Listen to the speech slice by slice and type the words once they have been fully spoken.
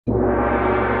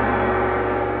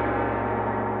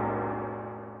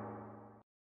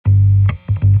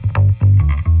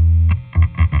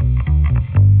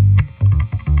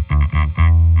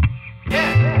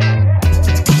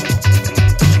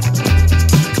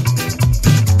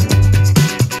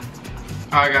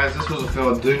Alright guys, this was a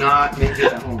fail. Do not make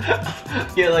this at home.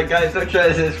 Yeah, like guys, don't try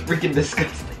this. It's freaking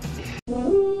disgusting.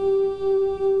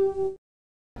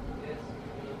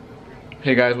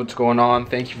 Hey guys, what's going on?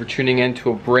 Thank you for tuning in to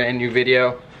a brand new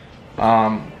video.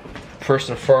 First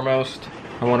and foremost,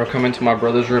 I want to come into my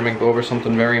brother's room and go over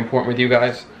something very important with you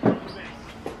guys.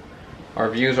 Our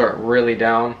views are really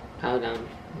down. How down?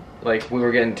 Like, we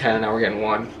were getting 10, now we're getting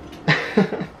 1.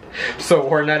 So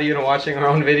we're not even watching our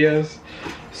own videos.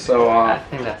 So I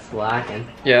think that's slacking.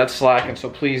 yeah, that's slacking. So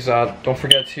please don't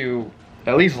forget to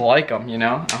at least like them, you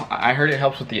know. I heard it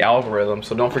helps with the algorithm,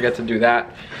 so don't forget to do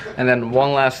that. And then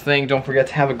one last thing, don't forget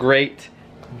to have a great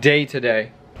day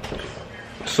today.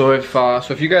 So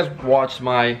if you guys watched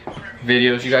my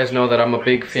videos, you guys know that I'm a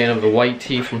big fan of the white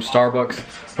tea from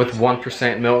Starbucks with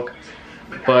 1% milk.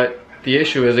 But the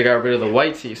issue is they got rid of the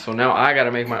white tea, so now I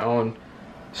gotta make my own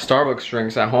Starbucks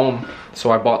drinks at home.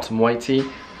 So I bought some white tea.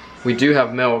 We do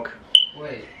have milk.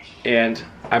 Wait. And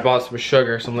I bought some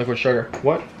sugar, some liquid sugar.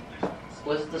 What?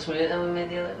 Was it the sweet that we made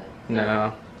the other day?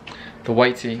 No. The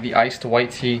white tea, the iced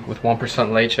white tea with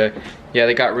 1% leche. Yeah,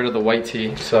 they got rid of the white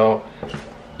tea, so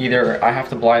either I have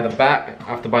to buy the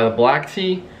black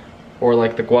tea or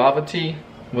like the guava tea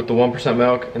with the 1%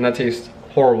 milk, and that tastes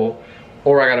horrible.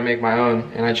 Or I gotta make my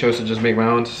own, and I chose to just make my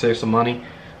own to save some money.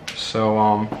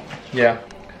 So yeah.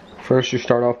 First you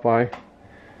start off by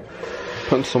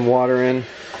putting some water in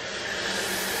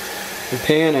the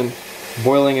pan and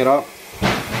boiling it up.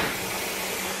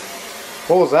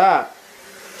 What was that?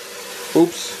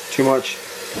 Oops, too much.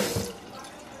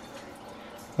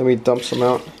 Let me dump some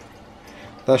out.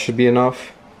 That should be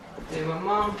enough. Hey, my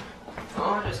mom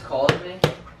just called me,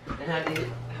 and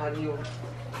how do you?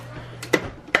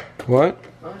 What?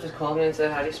 Mom just called me and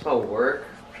said, "How do you spell work?"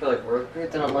 I feel like work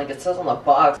group, and I'm like, it says on the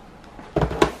box.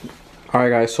 Alright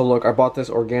guys, so look, I bought this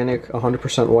organic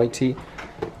 100% white tea.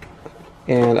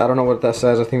 And I don't know what that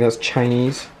says, I think that's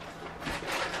Chinese.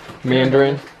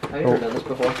 Mandarin. Have you ever done this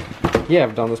before? Yeah,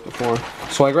 I've done this before.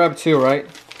 So I grabbed 2, right?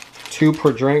 2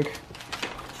 per drink.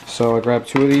 So I grabbed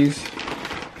 2 of these.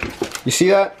 You see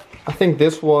that? I think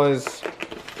this was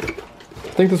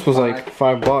like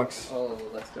 $5. Oh,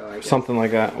 let's go. I guess. Something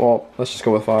like that. Well, let's just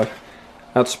go with 5.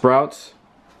 At Sprouts,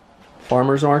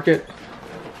 Farmer's Market.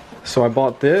 So I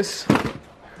bought this,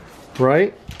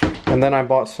 right? And then I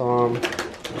bought some,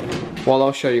 well,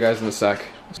 I'll show you guys in a sec.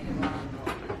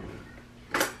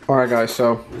 Alright guys,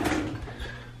 so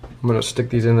I'm gonna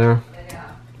stick these in there.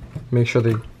 Make sure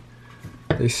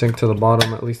they sink to the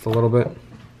bottom at least a little bit.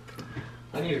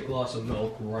 I need a glass of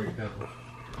milk right now.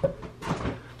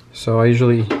 So I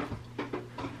usually,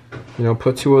 you know,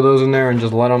 put 2 of those in there and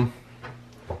just let them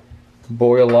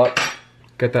boil up.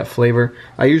 Get that flavor.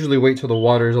 I usually wait till the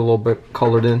water is a little bit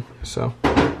colored in. So,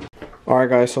 alright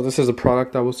guys, so this is a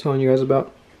product I was telling you guys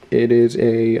about. It is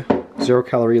a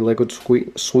 0-calorie liquid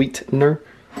sweetener,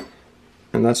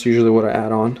 and that's usually what I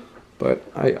add on, but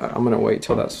I'm gonna wait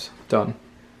till that's done.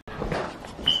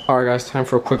 Alright guys, time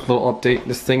for a quick little update.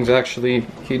 This thing's actually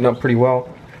heating up pretty well.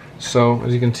 So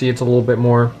as you can see, it's a little bit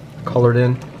more colored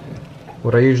in.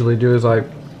 What I usually do is I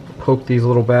poke these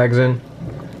little bags in.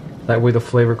 That way the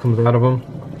flavor comes out of them.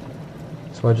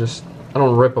 So I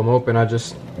don't rip them open, I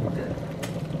just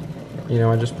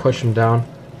push them down.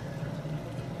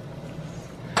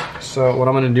 So what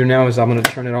I'm gonna do now is I'm gonna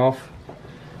turn it off.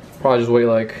 Probably just wait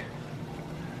like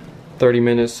 30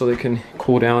 minutes so they can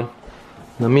cool down.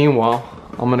 In the meanwhile,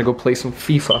 I'm gonna go play some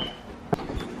FIFA.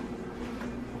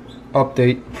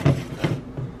 Update.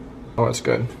 Oh, it's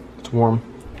good. It's warm.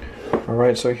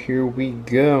 Alright, so here we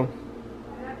go.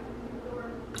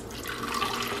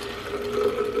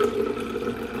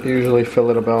 Usually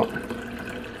fill it about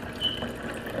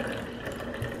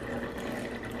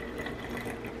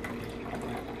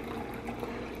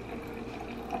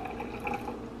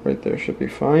right there, should be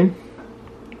fine.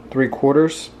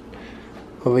 3/4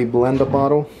 of a Blenda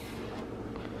bottle.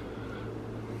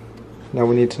 Now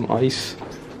we need some ice.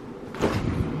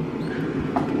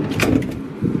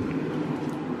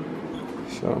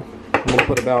 So I'm gonna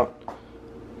put about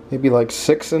maybe like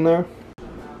 6 in there.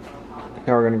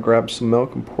 Now we're going to grab some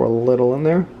milk and pour a little in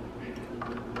there.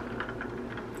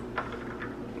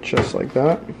 Just like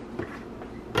that.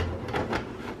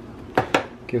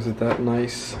 Gives it that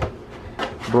nice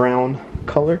brown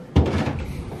color.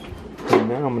 And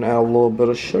now I'm going to add a little bit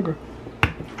of sugar.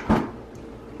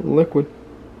 Liquid.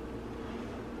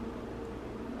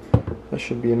 That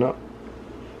should be enough.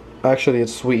 Actually,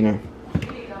 it's sweetener.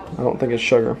 I don't think it's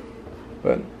sugar.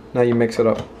 But now you mix it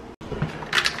up.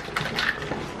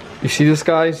 You see this,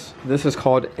 guys? This is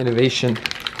called innovation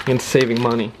and saving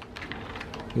money.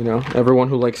 You know, everyone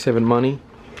who likes saving money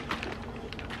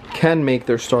can make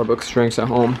their Starbucks drinks at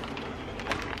home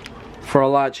for a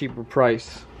lot cheaper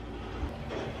price.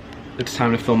 It's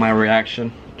time to film my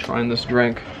reaction trying this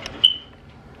drink.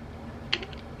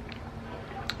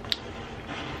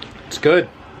 It's good.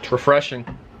 It's refreshing.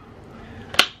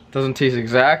 Doesn't taste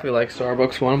exactly like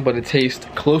Starbucks one, but it tastes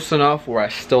close enough where I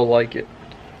still like it.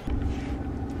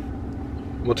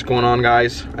 What's going on,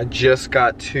 guys? I just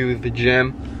got to the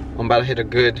gym. I'm about to hit a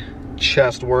good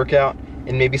chest workout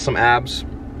and maybe some abs.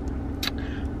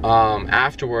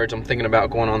 Afterwards, I'm thinking about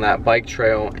going on that bike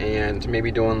trail and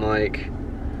maybe doing like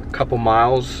a couple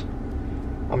miles.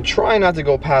 I'm trying not to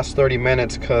go past 30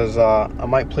 minutes because I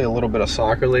might play a little bit of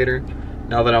soccer later.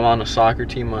 Now that I'm on a soccer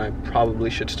team, I probably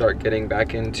should start getting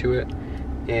back into it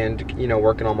and, you know,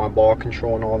 working on my ball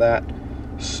control and all that.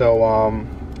 So,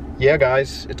 yeah,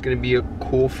 guys, it's gonna be a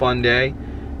cool, fun day.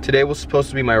 Today was supposed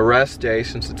to be my rest day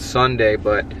since it's Sunday,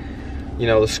 but, you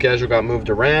know, the schedule got moved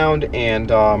around,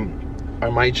 and I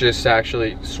might just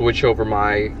actually switch over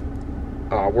my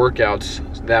workouts.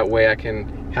 That way I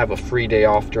can have a free day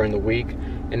off during the week,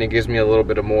 and it gives me a little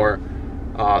bit of more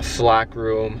slack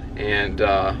room and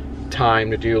time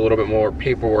to do a little bit more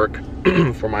paperwork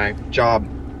for my job.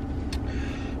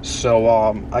 So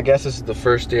I guess this is the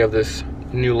first day of this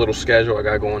new little schedule I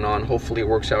got going on. Hopefully it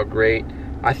works out great.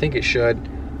 I think it should.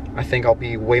 I think I'll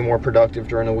be way more productive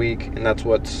during the week, and that's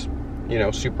what's, you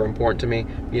know, super important to me,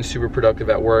 being super productive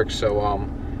at work. So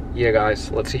yeah, guys,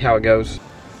 let's see how it goes.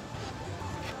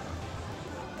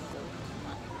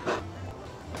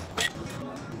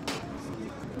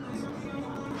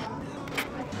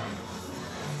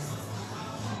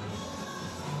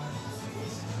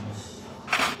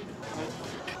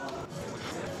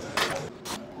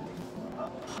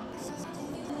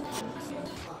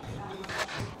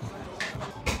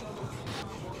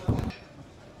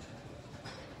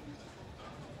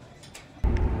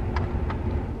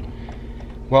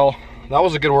 Well, that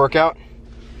was a good workout.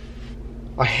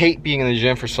 I hate being in the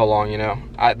gym for so long, you know.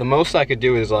 The most I could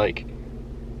do is like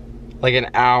an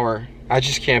hour. I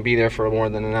just can't be there for more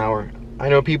than an hour. I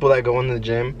know people that go into the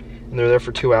gym and they're there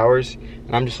for 2 hours,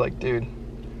 and I'm just like, dude,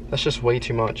 that's just way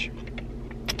too much.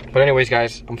 But anyways,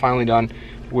 guys, I'm finally done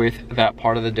with that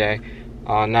part of the day.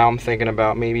 Now I'm thinking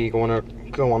about maybe going to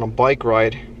go on a bike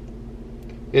ride.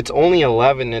 It's only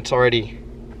 11, it's already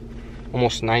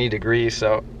almost 90 degrees,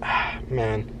 so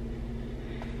man,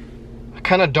 I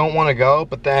kind of don't want to go,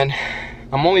 but then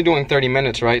I'm only doing 30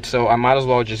 minutes, right? So I might as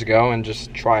well just go and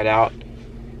just try it out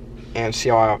and see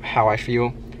how I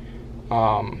feel.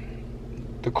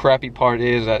 The crappy part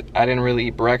is that I didn't really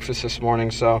eat breakfast this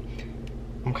morning, so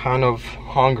I'm kind of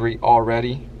hungry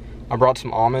already. I brought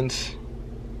some almonds,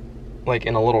 like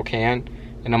in a little can,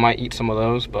 and I might eat some of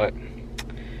those, but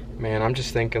man, I'm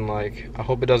just thinking, like, I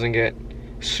hope it doesn't get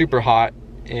super hot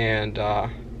and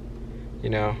you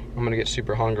know, I'm gonna get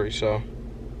super hungry. So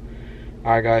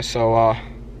alright, guys, so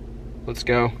let's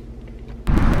go.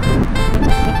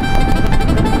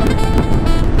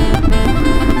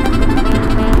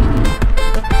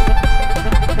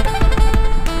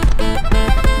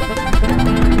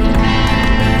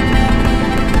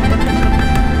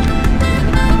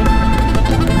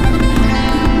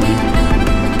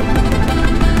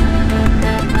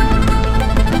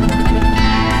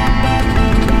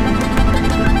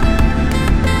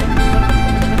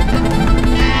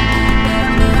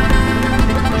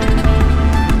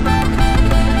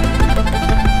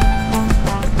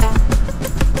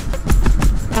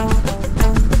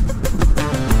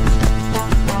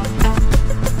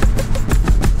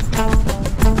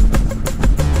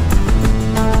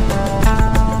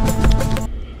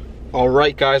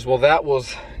 Alright, guys, well, that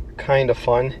was kind of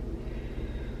fun.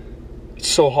 It's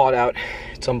so hot out,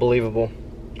 it's unbelievable.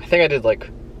 I think I did like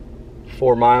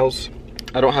 4 miles.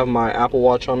 I don't have my Apple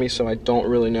Watch on me, so I don't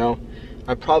really know.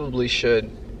 I probably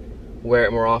should wear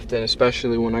it more often,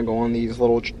 especially when I go on these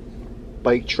little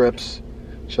bike trips,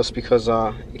 just because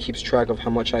it keeps track of how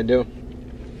much I do.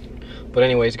 But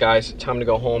anyways, guys, time to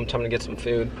go home, time to get some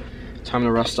food, time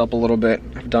to rest up a little bit.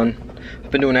 I've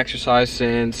been doing exercise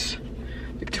since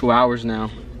like 2 hours now.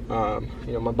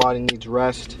 You know, my body needs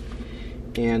rest,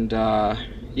 and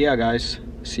yeah, guys,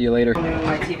 see you later.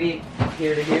 My TV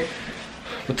here to here.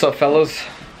 What's up, fellas?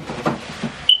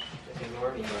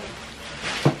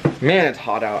 Man, it's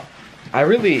hot out. I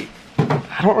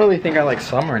don't really think I like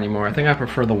summer anymore. I think I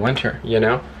prefer the winter, you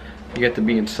know? You get to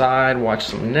be inside, watch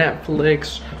some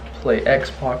Netflix, play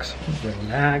Xbox,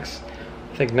 relax.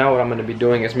 I think now what I'm gonna be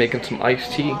doing is making some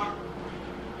iced tea.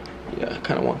 Yeah, I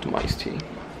kinda want some iced tea.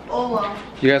 Oh, wow.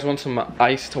 You guys want some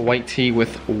iced white tea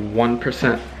with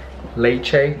 1%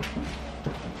 leche?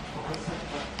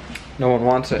 No one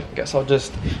wants it. Guess I'll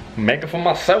just make it for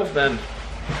myself then.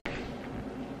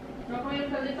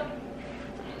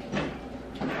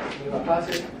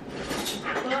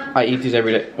 I eat these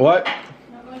every day. What?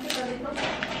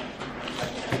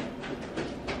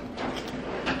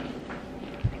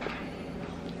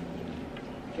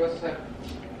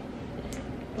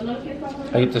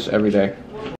 I eat this every day.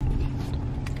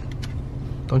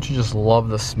 Don't you just love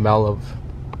the smell of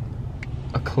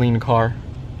a clean car?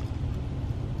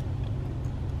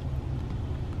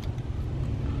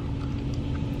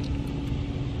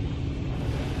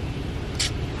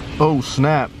 Oh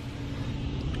snap.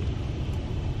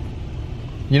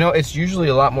 You know, it's usually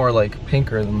a lot more like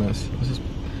pinker than this.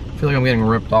 I feel like I'm getting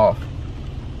ripped off.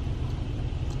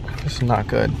 This is not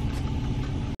good.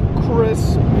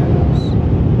 Christmas.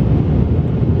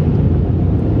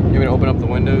 You want me to open up the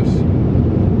windows?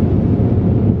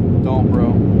 Don't,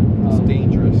 bro. It's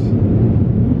dangerous.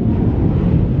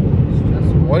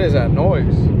 What is that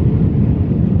noise?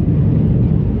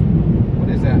 What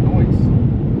is that noise?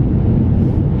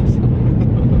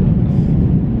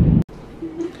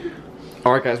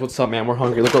 Alright guys, what's up, man? We're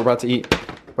hungry. Look what we're about to eat.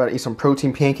 We're about to eat some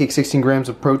protein pancakes, 16 grams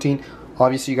of protein.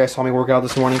 Obviously, you guys saw me work out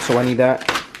this morning, so I need that.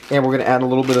 And we're gonna add a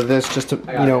little bit of this just to,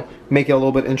 you know, make it a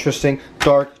little bit interesting.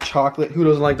 Dark chocolate. Who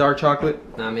doesn't like dark chocolate?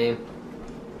 Not me.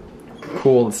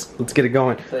 Cool. Let's get it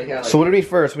going. So what do we need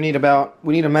first? We need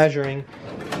a measuring.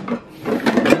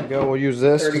 There we go. We'll use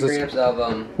this. 30 grams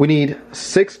of We need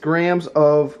 6 grams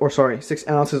of, or sorry, 6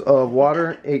 ounces of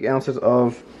water, 8 ounces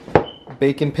of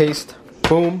bacon paste.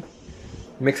 Boom.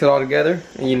 Mix it all together,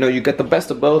 and you know you get the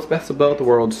best of both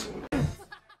worlds.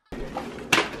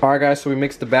 Alright guys, so we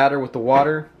mixed the batter with the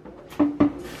water.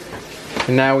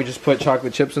 And now we just put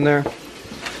chocolate chips in there.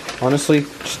 Honestly,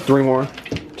 just 3 more.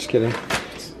 Just kidding.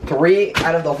 3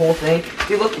 out of the whole thing.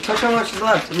 Dude, look, touch how much is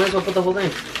left. You might as well put the whole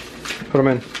thing. Put them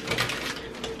in.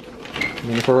 I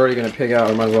mean, if we're already gonna pig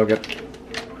out, we might as well get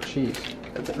cheese.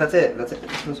 That's it. That's it.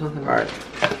 There's nothing. Alright.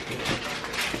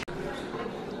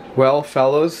 Well,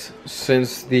 fellas,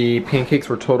 since the pancakes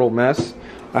were a total mess,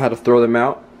 I had to throw them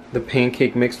out. The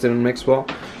pancake mix didn't mix well.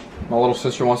 My little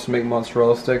sister wants to make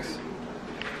mozzarella sticks.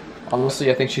 Honestly,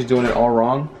 I think she's doing it all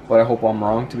wrong, but I hope I'm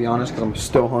wrong, to be honest, because I'm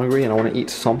still hungry and I want to eat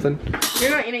something.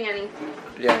 You're not eating any.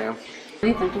 Yeah, I am. Can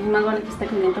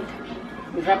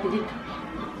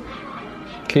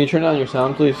you turn down your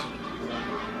sound, please?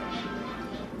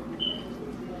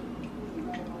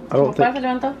 I don't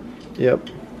think... Yep.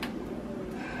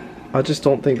 I just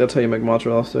don't think that's how you make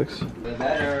mozzarella sticks.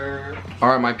 Better.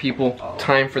 Alright, my people,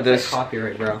 time for this.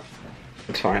 Copyright, bro.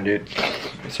 It's fine, dude.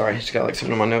 Sorry, I just got like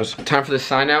something on my nose. Time for this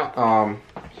sign out.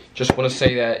 Just want to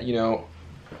say that, you know,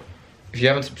 if you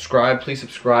haven't subscribed, please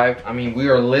subscribe. I mean, we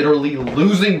are literally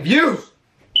losing views.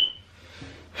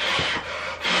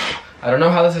 I don't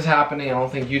know how this is happening. I don't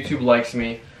think YouTube likes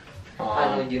me.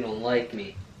 I know you don't like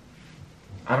me.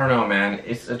 I don't know, man.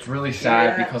 It's really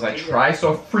sad because I try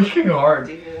so freaking hard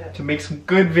to make some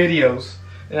good videos,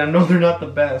 and I know they're not the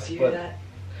best, but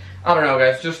I don't know,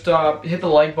 guys. Just hit the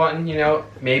like button. You know,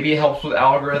 maybe it helps with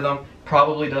algorithm.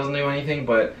 Probably doesn't do anything,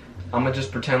 but I'm gonna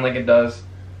just pretend like it does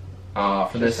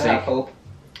for this sake.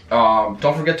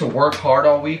 Don't forget to work hard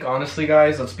all week. Honestly,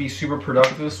 guys, let's be super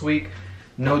productive this week.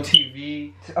 No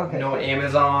TV, no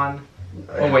Amazon.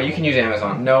 Oh wait, you can use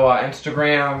Amazon. No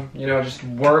Instagram. You know, just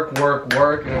work, work,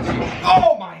 work. And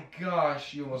oh my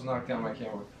gosh, you almost knocked down my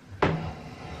camera.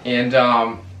 And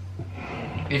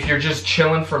if you're just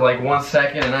chilling for like 1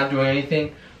 second and not doing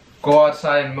anything, go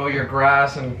outside and mow your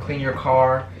grass and clean your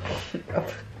car.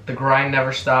 The grind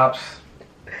never stops.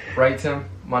 Right, Tim?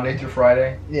 Monday through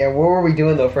Friday. Yeah, what were we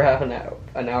doing though for half an hour?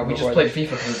 We just played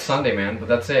FIFA because it's Sunday, man. But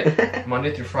that's it.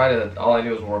 Monday through Friday, all I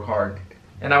do is work hard.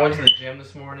 And I went to the gym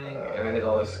this morning, and I did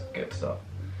all this good stuff.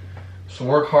 So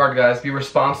work hard, guys. Be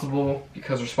responsible,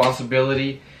 because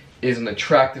responsibility is an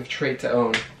attractive trait to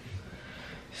own.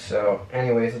 So,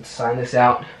 anyways, let's sign this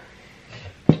out.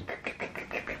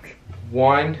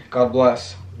 1, God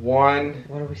bless. 1,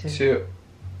 What are we saying? 2.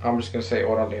 I'm just gonna say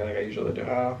orale like I usually do.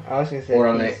 I was gonna say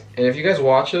Orale. And if you guys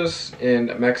watch us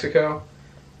in Mexico,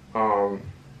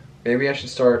 maybe I should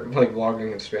start like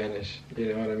vlogging in Spanish.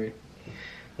 You know what I mean?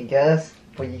 I guess.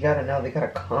 But you gotta know, they gotta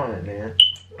comment, man.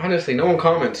 Honestly, no one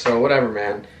comments, so whatever,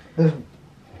 man.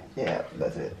 Yeah,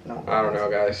 that's it. No. I don't know,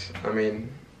 guys. I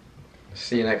mean,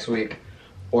 see you next week.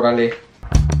 Orale.